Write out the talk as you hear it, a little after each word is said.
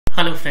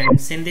Hello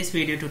friends, in this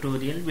video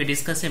tutorial we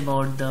discuss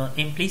about the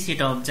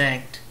implicit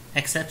object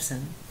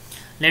exception.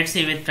 Let's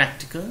see with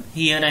practical.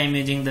 Here I am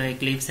using the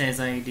Eclipse as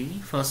ID.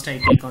 First I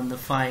click on the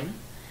file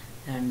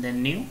and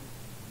then new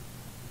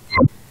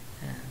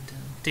and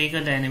take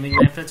a dynamic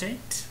my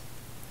project.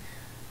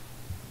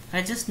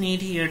 I just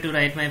need here to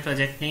write my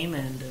project name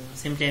and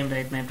simply I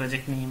write my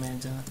project name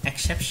as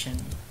exception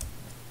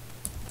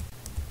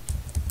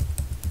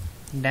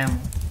demo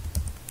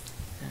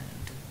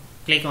and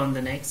click on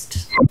the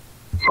next.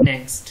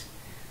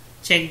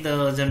 Check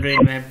the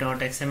generate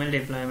map.xml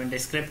deployment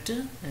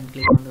descriptor and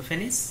click on the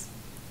finish.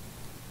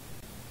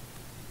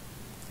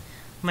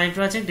 My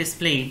project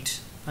displayed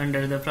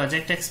under the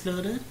project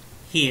explorer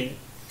here,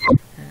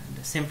 and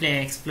simply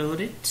I explore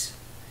it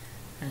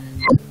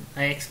and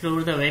I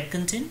explore the web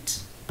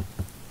content.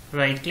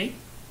 Right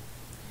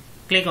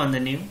click on the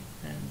new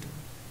and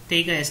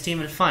take a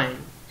HTML file.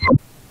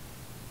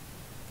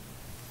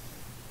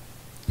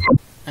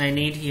 I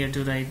need here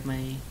to write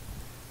my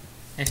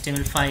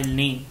HTML file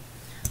name,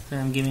 so I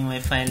am giving my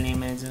file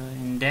name as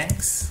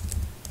index.html.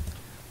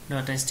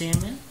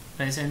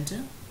 Press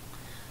enter.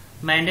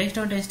 My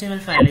index.html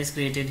file is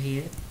created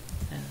here,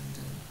 and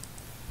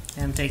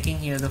I am taking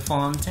here the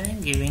form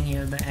tag, giving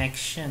here the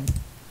action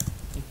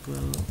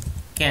equal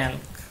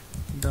calc.jsp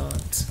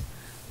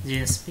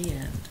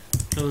and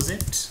close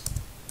it.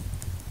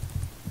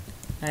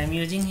 I am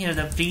using here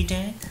the pre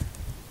tag,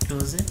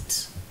 close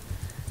it,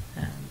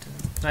 and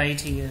right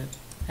here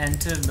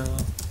enter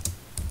the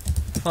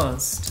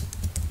first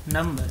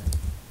number.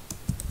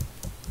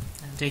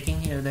 I'm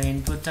taking here the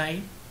input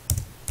type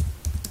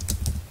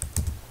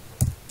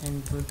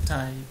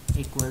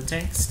equal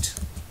text,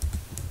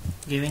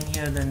 giving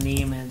here the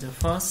name as the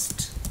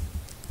first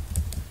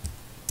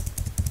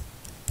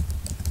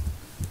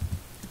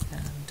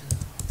and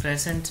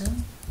press enter.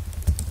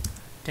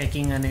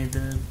 Taking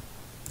another,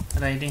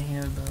 writing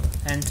here the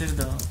enter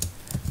the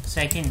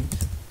second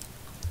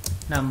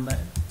number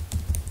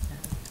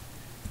and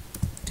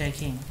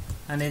taking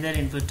another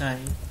input type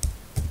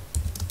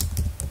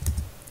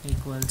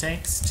equal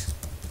text,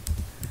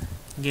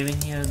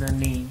 giving here the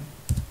name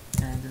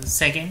and the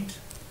second,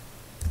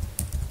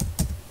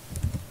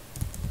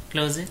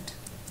 close it.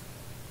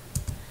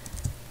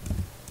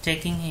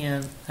 Taking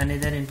here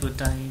another input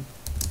type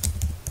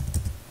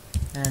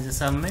as a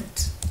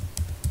submit,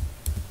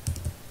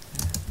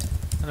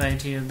 and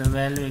right here the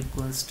value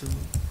equals to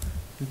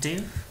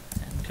div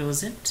and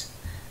close it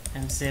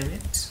and save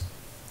it.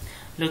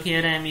 Look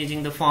here, I am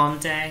using the form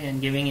tag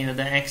and giving here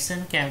the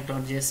action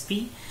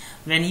calc.jsp.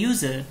 When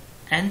user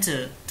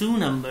enter two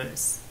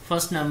numbers,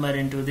 first number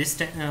into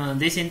this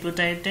input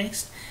type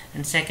text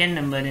and second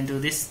number into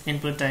this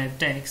input type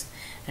text,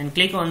 and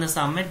click on the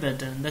submit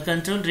button, the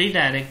control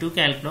redirect to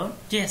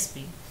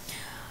calc.jsp.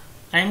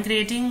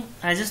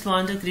 I just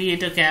want to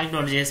create a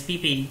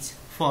calc.jsp page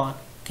for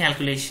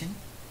calculation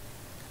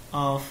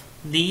of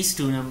these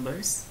two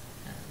numbers.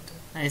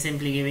 I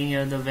simply giving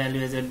here the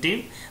value as a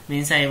div,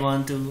 means I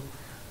want to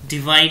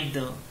divide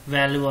the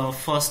value of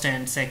first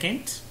and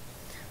second.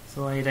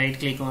 So I right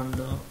click on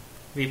the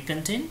web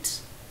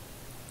content,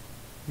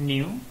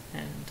 new,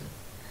 and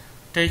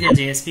take a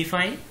JSP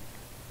file,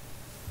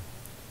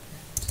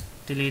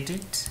 delete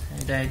it.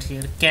 I write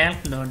here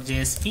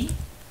calc.jsp,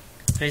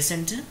 press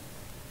enter.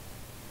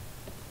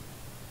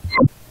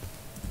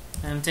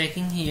 I am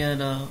taking here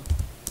the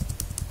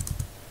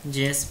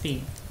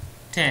JSP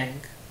tag,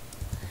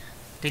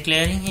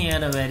 declaring here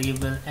a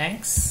variable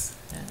x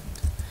and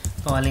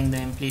calling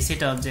the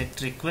implicit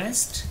object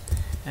request,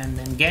 and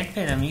then get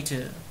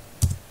parameter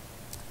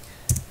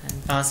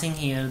and passing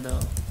here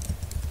the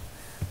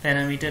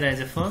parameter as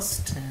a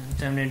first and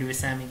terminated with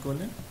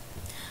semicolon.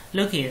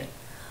 Look here,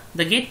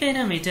 the get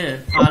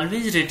parameter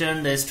always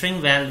return the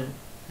string value,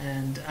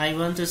 and I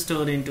want to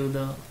store into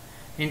the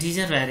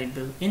integer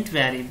variable, int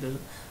variable,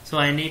 so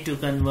I need to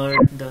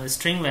convert the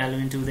string value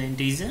into the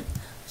integer.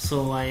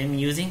 So I am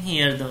using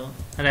here the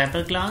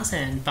wrapper class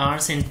and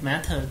parseInt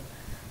method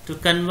to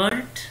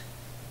convert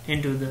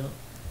into the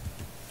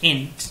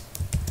int.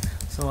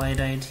 So I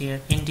write here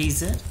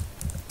integer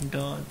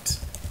dot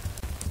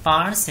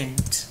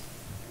parseInt,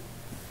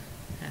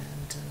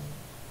 and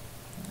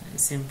I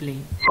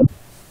simply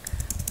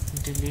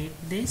delete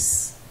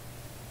this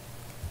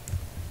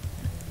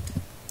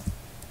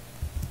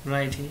and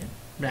write here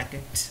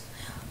bracket,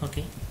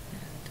 okay,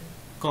 and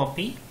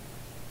copy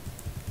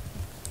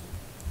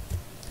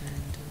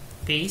and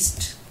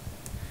paste.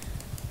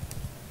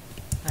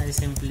 I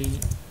simply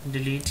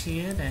delete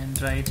here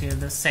and write here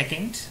the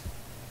second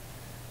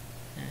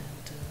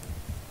and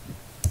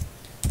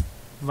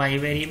y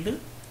variable,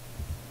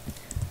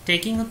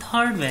 taking a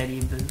third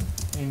variable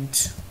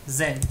int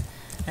z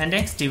and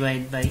x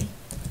divided by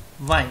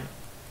y,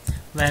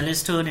 value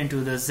stored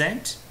into the z,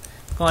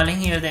 calling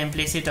here the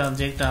implicit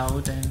object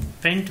out and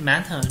print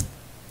method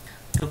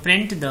to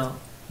print the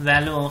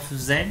value of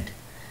z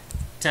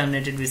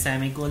terminated with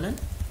semicolon,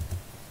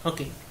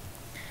 okay.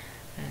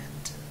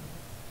 And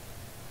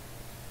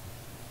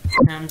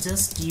I'm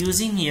just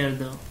using here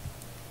the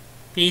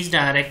page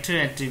directory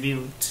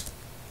attribute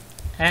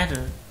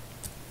error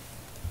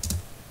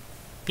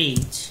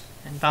page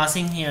and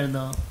passing here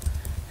the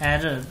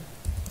error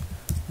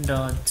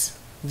dot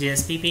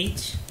JSP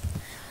page.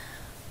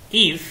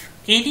 If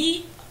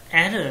any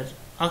error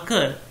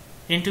occur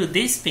into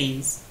this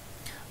page,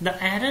 the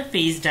error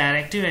page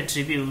directive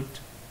attribute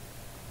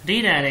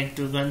redirect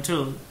to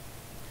control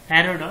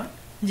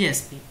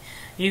error.jsp.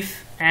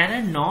 If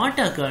error not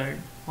occurred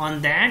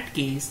on that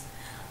case,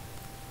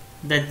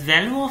 the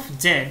value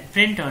of z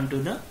print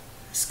onto the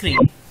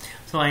screen.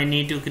 So I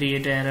need to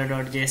create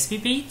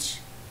error.jsp page,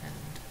 and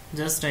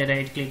just I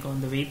right click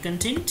on the web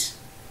content,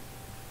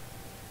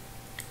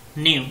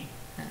 new,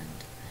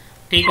 and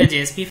take a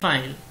JSP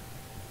file.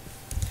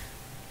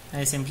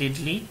 I simply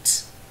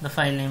delete the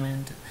file name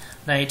and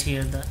write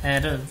here the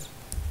error.jsp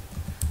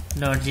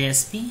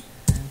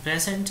and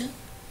press enter.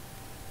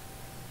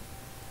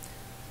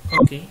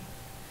 Okay,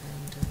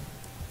 and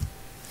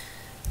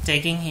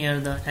taking here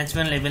the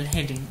h1 label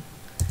heading,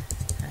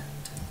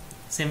 and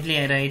simply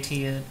I write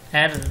here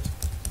error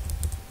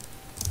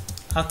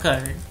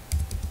occurred.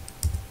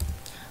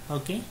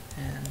 Okay,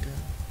 and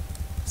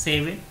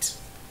save it.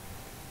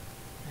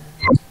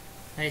 And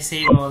I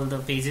save all the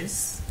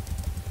pages.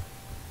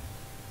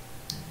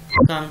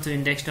 Come to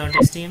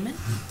index.html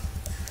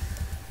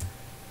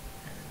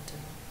and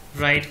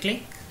right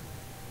click,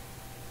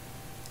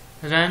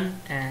 run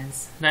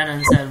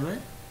on server,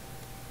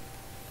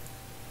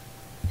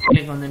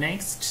 click on the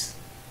next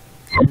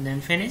and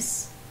then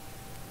finish.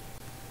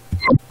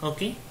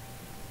 Okay,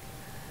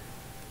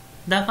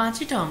 the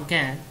Apache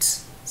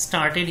Tomcat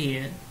started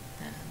here,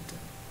 and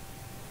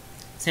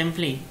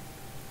simply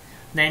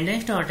the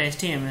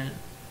index.html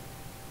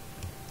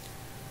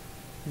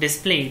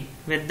displayed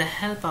with the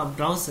help of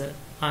browser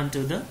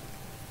onto the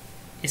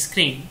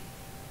screen.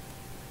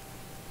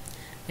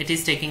 It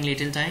is taking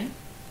little time,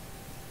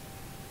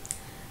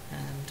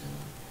 and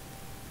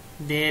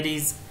there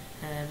is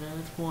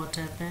error. What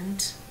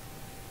happened?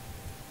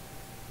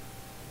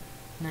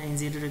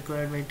 90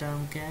 required by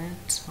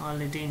Tomcat,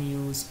 already in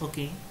use.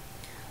 Okay,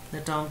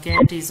 the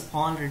Tomcat is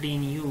already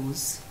in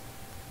use,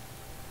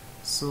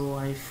 so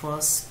I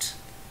first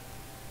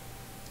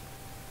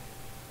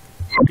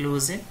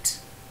close it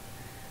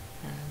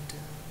and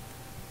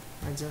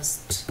I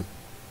just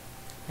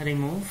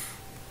remove.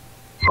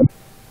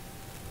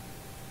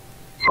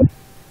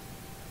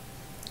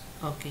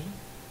 Okay,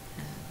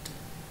 and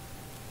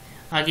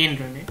again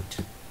run it.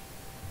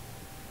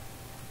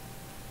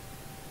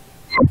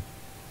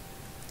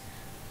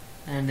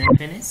 And then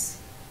finish.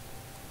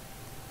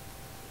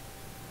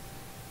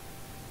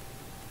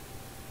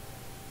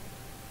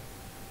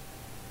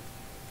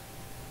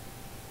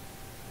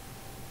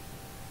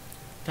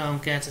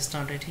 Tomcat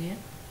started here.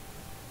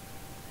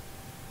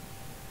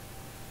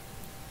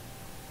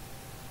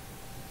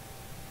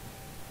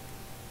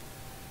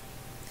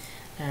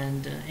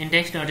 And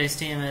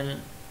index.html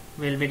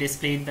will be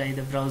displayed by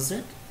the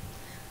browser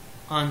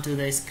onto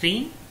the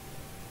screen.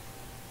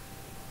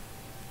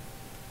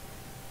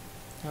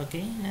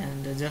 Okay,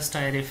 and just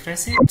I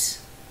refresh it.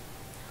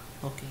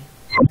 Okay,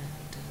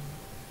 and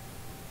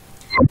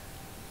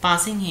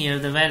passing here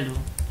the value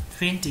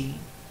 20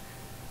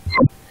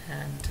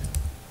 and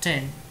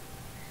 10.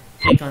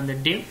 Click on the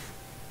div.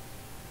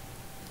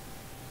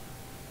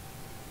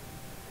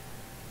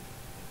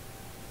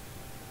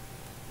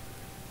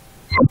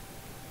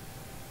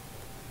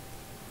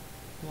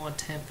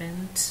 What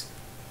happened?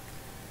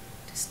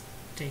 Just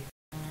take.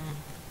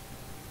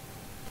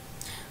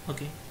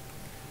 Okay.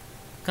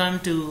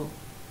 Come to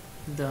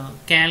the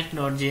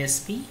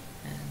calc.jsp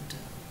and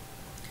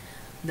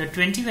the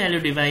 20 value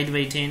divide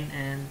by 10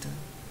 and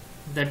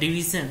the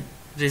division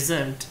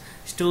result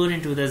store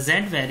into the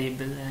z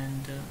variable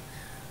and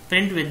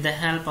print with the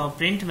help of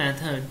print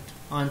method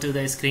onto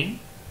the screen.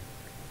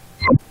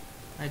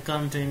 I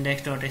come to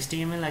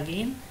index.html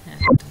again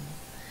and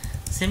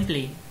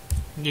simply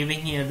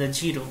giving here the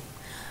 0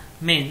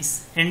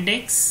 means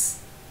index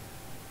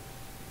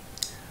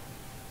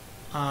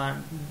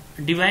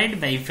divide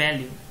by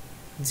value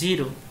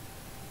 0,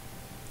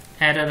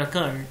 error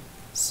occurred.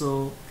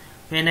 So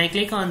when I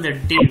click on the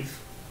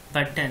div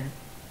button,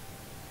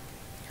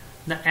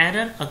 the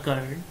error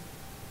occurred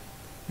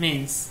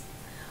means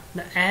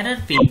the error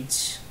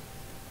page,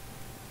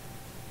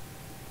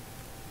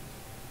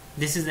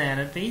 this is the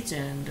error page,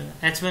 and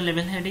h1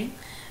 label heading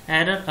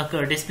error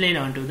occurred displayed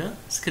onto the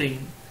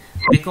screen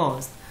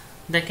because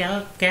the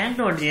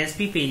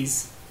calc.jsp page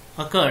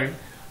occurred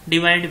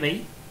divided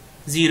by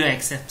 0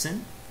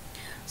 exception.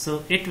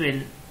 So it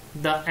will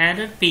the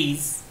error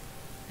page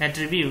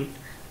attribute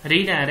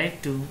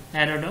redirect to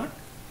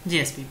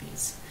error.jsp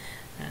page,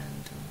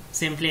 and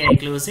simply I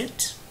close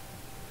it.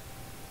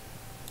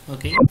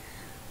 Okay,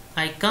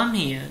 I come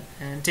here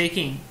and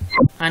taking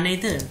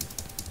another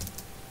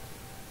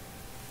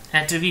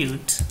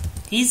attribute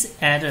is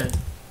error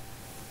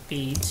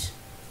page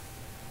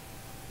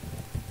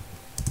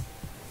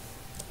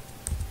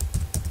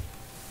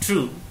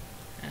true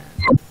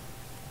and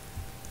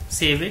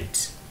save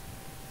it.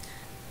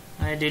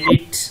 I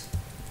delete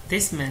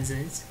this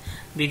message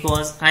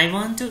because I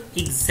want to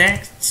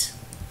exact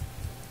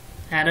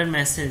error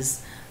message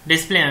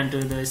display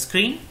onto the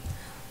screen.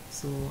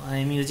 So I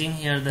am using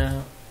here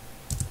the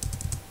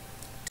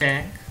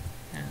tag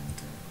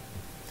and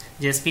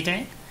JSP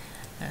tag,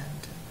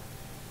 and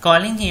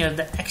calling here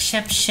the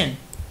exception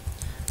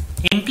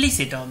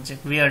implicit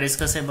object. We are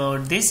discussing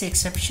about this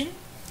exception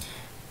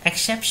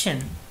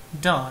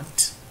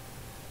dot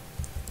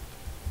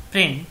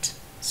print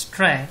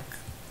stack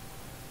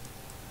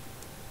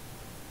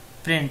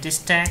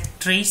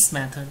trace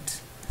method,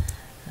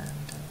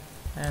 and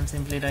I am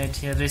simply write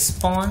here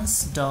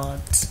response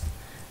dot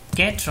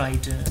get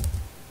writer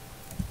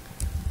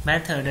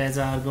method as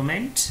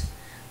argument,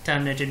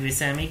 terminated with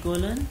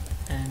semicolon,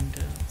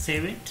 and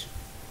save it.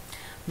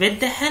 With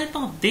the help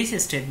of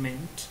this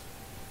statement,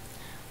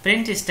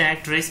 print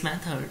stack trace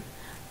method,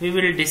 we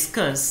will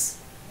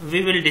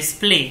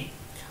display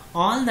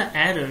all the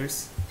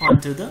errors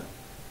onto the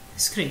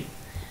screen,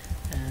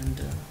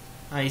 and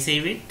I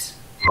save it.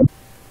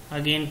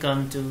 Again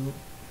come to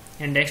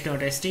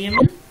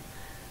index.html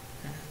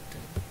and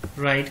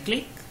right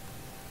click,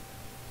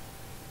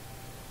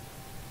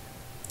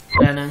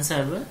 run on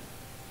server,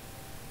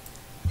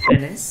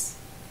 finish.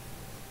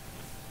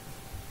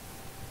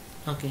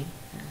 Okay,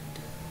 and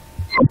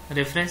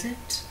refresh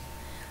it.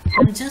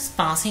 I'm just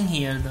passing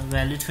here the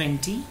value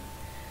 20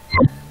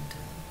 and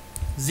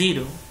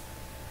 0,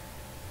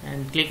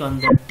 and click on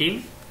the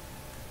div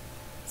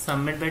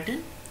submit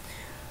button.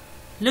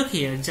 Look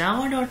here,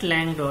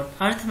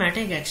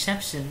 java.lang.arithmetic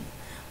exception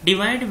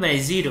divided by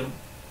 0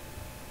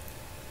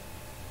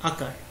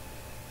 occur,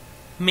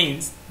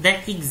 means the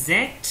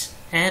exact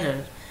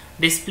error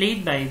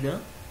displayed by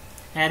the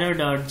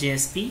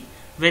error.jsp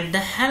with the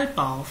help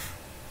of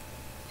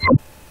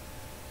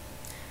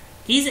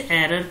is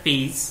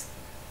errorPage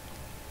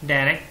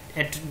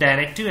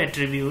directive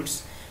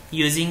attributes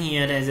using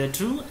here as a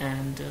true,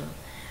 and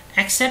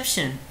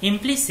exception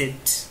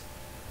implicit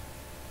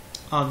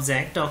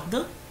object of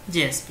the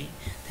JSP.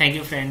 Thank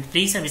you friend.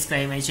 Please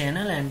subscribe my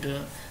channel and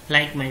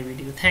like my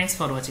video. Thanks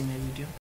for watching my video.